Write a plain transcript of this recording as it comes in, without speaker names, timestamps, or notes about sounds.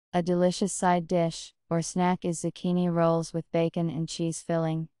A delicious side dish or snack is zucchini rolls with bacon and cheese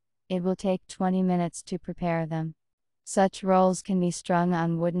filling. It will take 20 minutes to prepare them. Such rolls can be strung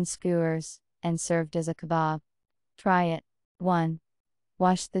on wooden skewers and served as a kebab. Try it. 1.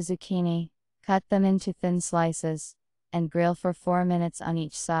 Wash the zucchini, cut them into thin slices, and grill for 4 minutes on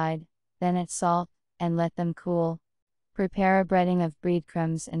each side, then add salt, and let them cool. Prepare a breading of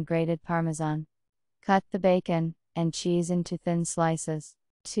breadcrumbs and grated Parmesan. Cut the bacon and cheese into thin slices.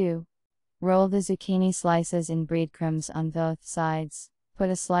 2. Roll the zucchini slices in breadcrumbs on both sides. Put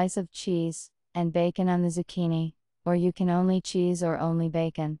a slice of cheese and bacon on the zucchini, or you can only cheese or only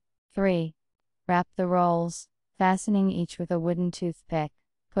bacon. 3. Wrap the rolls, fastening each with a wooden toothpick.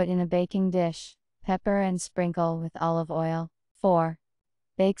 Put in a baking dish, pepper and sprinkle with olive oil. 4.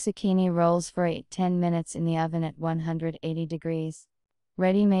 Bake zucchini rolls for 8-10 minutes in the oven at 180 degrees.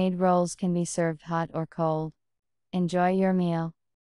 Ready-made rolls can be served hot or cold. Enjoy your meal.